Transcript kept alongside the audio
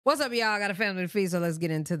What's up, y'all? I got a family to feed, so let's get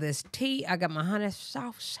into this tea. I got my honey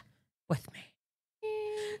sauce with me.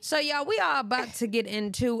 So, y'all, we are about to get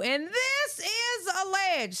into, and this is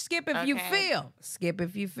alleged. Skip if you feel. Skip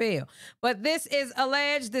if you feel. But this is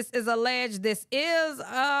alleged. This is alleged. This is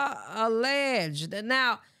alleged.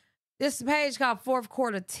 Now, this page called Fourth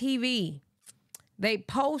Quarter TV. They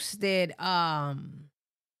posted, they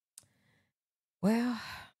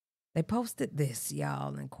posted this,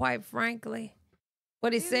 y'all, and quite frankly,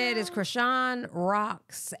 what he said is Chrisean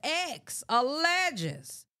Rock's ex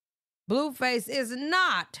alleges Blueface is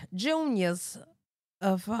not Junior's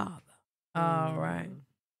father. All right.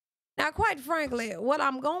 Now, quite frankly, what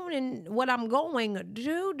I'm going to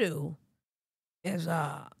do is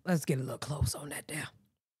let's get a little close on that there.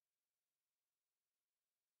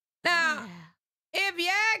 Now, if you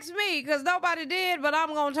ask me, because nobody did, but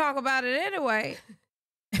I'm gonna talk about it anyway,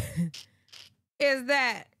 is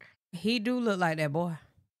that he do look like that boy.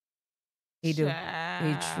 He do.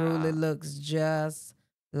 He truly looks just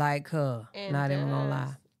like her. And not even gonna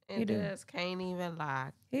lie. He does. Can't even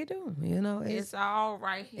lie. He do. You know, it's all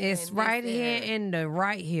right here. It's right here in the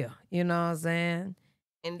right here. You know what I'm saying?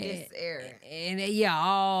 In this area. And yeah,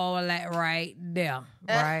 all that right there.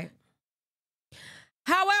 Right.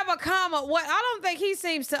 However, what I don't think he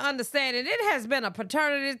seems to understand it. It has been a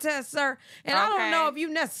paternity test, sir. And I don't know if you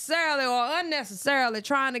necessarily or unnecessarily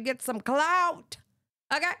trying to get some clout.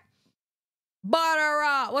 Okay? But,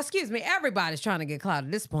 excuse me, everybody's trying to get clout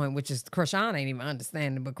at this point, which is Chrisean ain't even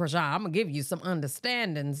understanding. But Chrisean, I'm going to give you some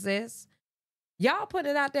understanding, sis. Y'all put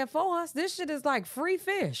it out there for us. This shit is like free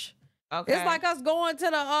fish. Okay. It's like us going to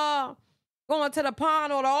the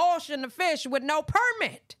pond or the ocean to fish with no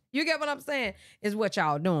permit. You get what I'm saying? Is what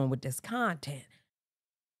y'all doing with this content.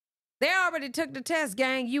 They already took the test,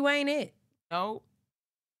 gang. You ain't it. Nope.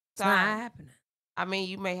 It's not happening. I mean,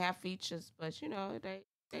 you may have features, but you know,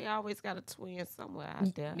 they always got a twin somewhere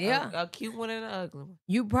out there. Yeah. A cute one and an ugly one.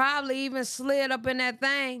 You probably even slid up in that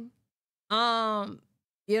thing. You know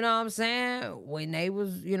what I'm saying? When they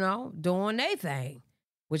was, doing their thing.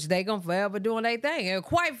 Which they gonna forever doing their thing. And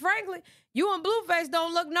quite frankly, you and Blueface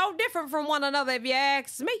don't look no different from one another if you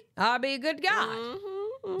ask me. I'll be a good God.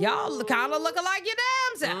 Y'all kind of looking like your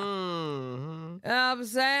damn self. You know what I'm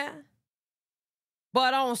saying?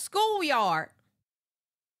 But on Schoolyard,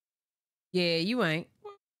 yeah, you ain't.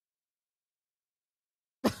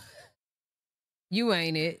 You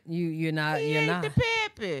ain't it. You're not. He you're ain't not. the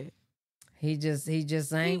peppy. He just ain't.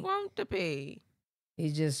 He want to be. He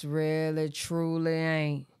just really, truly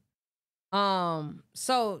ain't.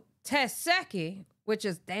 So Teseki, which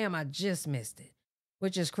is, damn, I just missed it,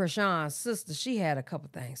 which is Chrisean's sister, she had a couple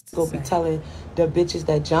things to say. Be telling the bitches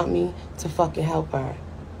that jumped me to fucking help her.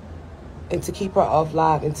 And to keep her off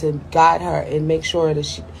live and to guide her and make sure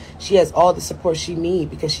that she has all the support she needs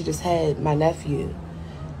because she just had my nephew.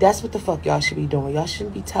 That's what the fuck y'all should be doing. Y'all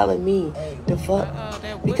shouldn't be telling me the fuck.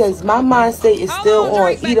 Because my mind state is still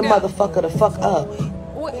on eat a motherfucker the fuck up.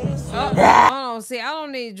 Hold on, see, I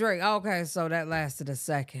don't need Drake. Okay, so that lasted a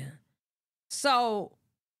second. So,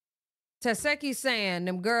 Teseki saying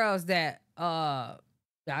them girls that, I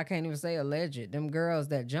can't even say alleged, them girls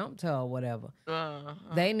that jumped her or whatever,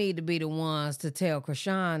 they need to be the ones to tell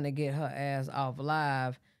Chrisean to get her ass off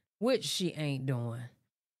live, which she ain't doing.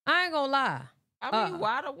 I ain't gonna lie. I mean,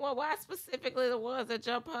 why specifically the ones that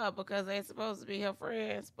jump her? Because they supposed to be her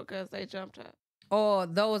friends because they jumped her. Or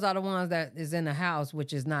those are the ones that is in the house,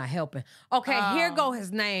 which is not helping. Okay, here go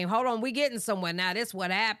his name. Hold on, we getting somewhere. Now, this what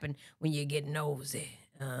happened when you get nosy.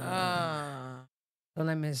 So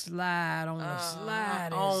let me slide on the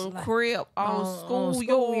slide. On crib, on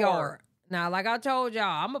schoolyard. Now, like I told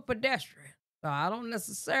y'all, I'm a pedestrian. So I don't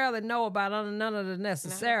necessarily know about none of the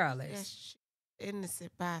necessarities.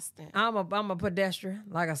 Innocent bystander. I'm a pedestrian,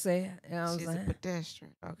 like I said. You know what I'm saying? She's a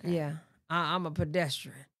pedestrian. Okay. Yeah, I'm a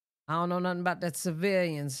pedestrian. I don't know nothing about that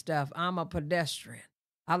civilian stuff. I'm a pedestrian.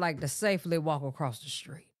 I like to safely walk across the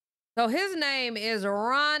street. So his name is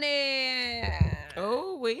Ronny.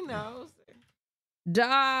 Oh, we know.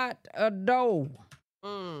 Doe.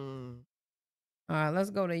 All right, let's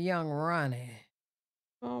go to young Ronny.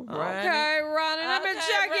 Oh, okay, Ronny. Let me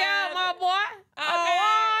check you out, my boy. Okay. All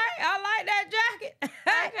right. I like that jacket.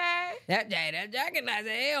 Okay. that jacket nice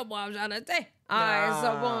as hell, boy. I'm trying to tell you. All right,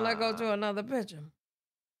 so boom, let's go to another picture.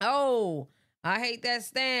 Oh, I hate that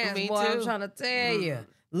stance, Me boy. too. I'm trying to tell you.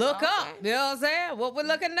 Look up. You know what I'm saying? What we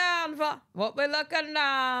looking down for? What we looking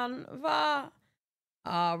down for?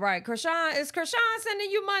 All right, Chrisean. Is Chrisean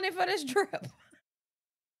sending you money for this trip?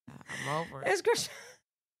 I'm over it.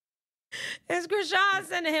 Is Chrisean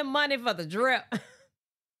sending him money for the drip?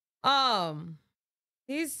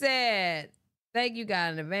 He said Thank you,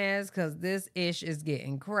 God, in advance, because this ish is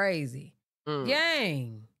getting crazy.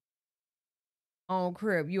 Gang. On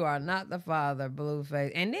Crib, you are not the father,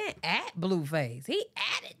 Blueface. And then at Blueface, he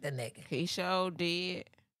added the nigga. He sure did.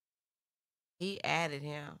 He added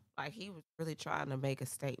him. Like, he was really trying to make a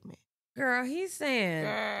statement. Girl, he's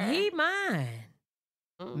saying he mine.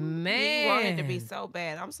 Man. He wanted to be so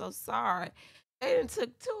bad. I'm so sorry. They done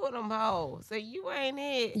took 2 of them hoes. So you ain't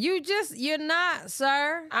it. You're not,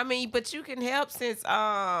 sir. I mean, but you can help since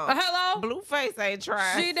hello? Blueface ain't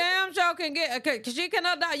trying. She damn sure can get, she can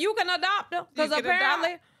adopt, you can adopt her. Because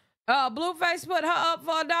apparently, Blueface put her up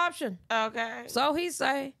for adoption. Okay. So he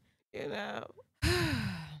say. You know.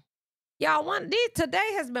 Y'all,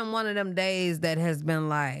 today has been one of them days that has been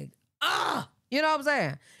like, you know what I'm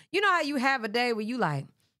saying? You know how you have a day where you like,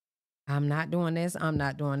 I'm not doing this, I'm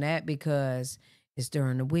not doing that because it's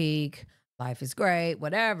during the week, life is great,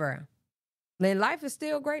 whatever. Then life is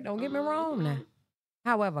still great, don't get me wrong now.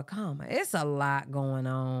 However, it's a lot going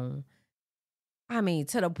on. I mean,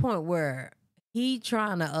 to the point where he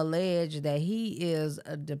trying to allege that he is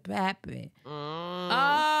a pappy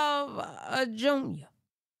of a junior.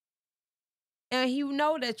 And you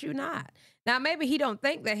know that you're not. Now, maybe he don't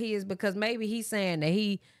think that he is because maybe he's saying that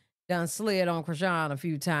he done slid on Chrisean a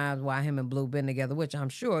few times while him and Blue been together, which I'm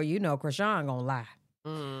sure you know Chrisean gonna lie.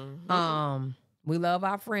 We love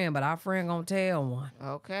our friend, but our friend gonna tell one.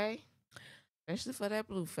 Okay. Especially for that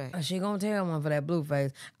Blueface. She gonna tell one for that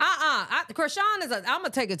Blueface. Chrisean is I'm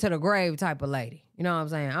gonna take it to the grave type of lady. You know what I'm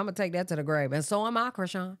saying? I'm gonna take that to the grave. And so am I,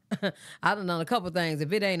 Chrisean. I done done a couple things.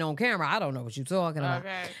 If it ain't on camera, I don't know what you're talking about.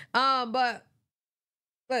 Okay. But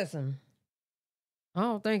listen, I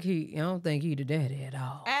don't think he the daddy at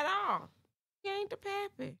all. At all. He ain't the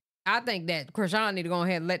pappy. I think that Chrisean need to go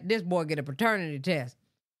ahead and let this boy get a paternity test.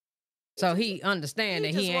 So he understand that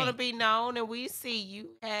he ain't. just want to be known and we see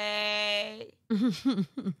you. Hey.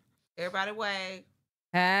 Everybody wave.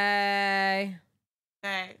 Hey.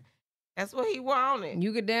 Hey. That's what he wanted.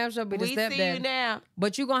 You could damn sure be the stepdad. We see you now.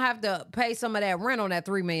 But you're going to have to pay some of that rent on that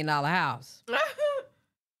 $3 million house.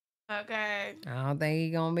 Okay. I don't think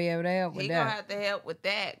he's going to be able to help with that. He going to have to help with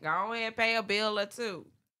that. Go ahead and pay a bill or two.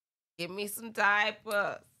 Give me some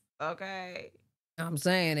diapers. Okay. I'm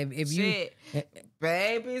saying if you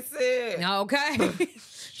babysit. Okay.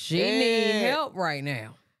 She need help right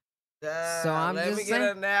now. So I'm let just me saying,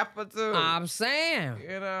 get a nap or two. I'm saying.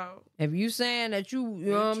 You know. If you saying that you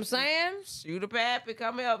know what I'm saying? You the pappy,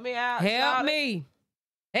 come help me out. Help me.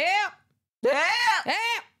 Help. Help.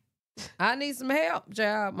 Help. I need some help,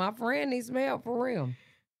 child. My friend needs some help for real.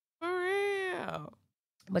 For real.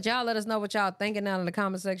 But y'all let us know what y'all thinking down in the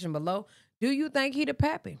comment section below. Do you think he the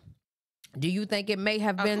pappy? Do you think it may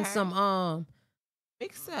have been some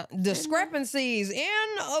discrepancies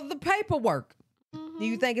in the paperwork? Do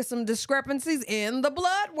you think it's some discrepancies in the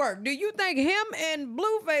blood work? Do you think him and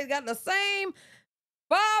Blueface got the same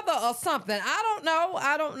father or something? I don't know.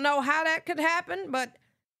 I don't know how that could happen, but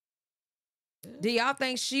do y'all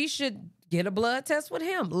think she should get a blood test with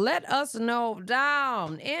him? Let us know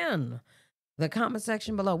down in the comment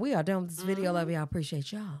section below. We are done with this video. Love y'all.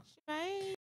 Appreciate y'all.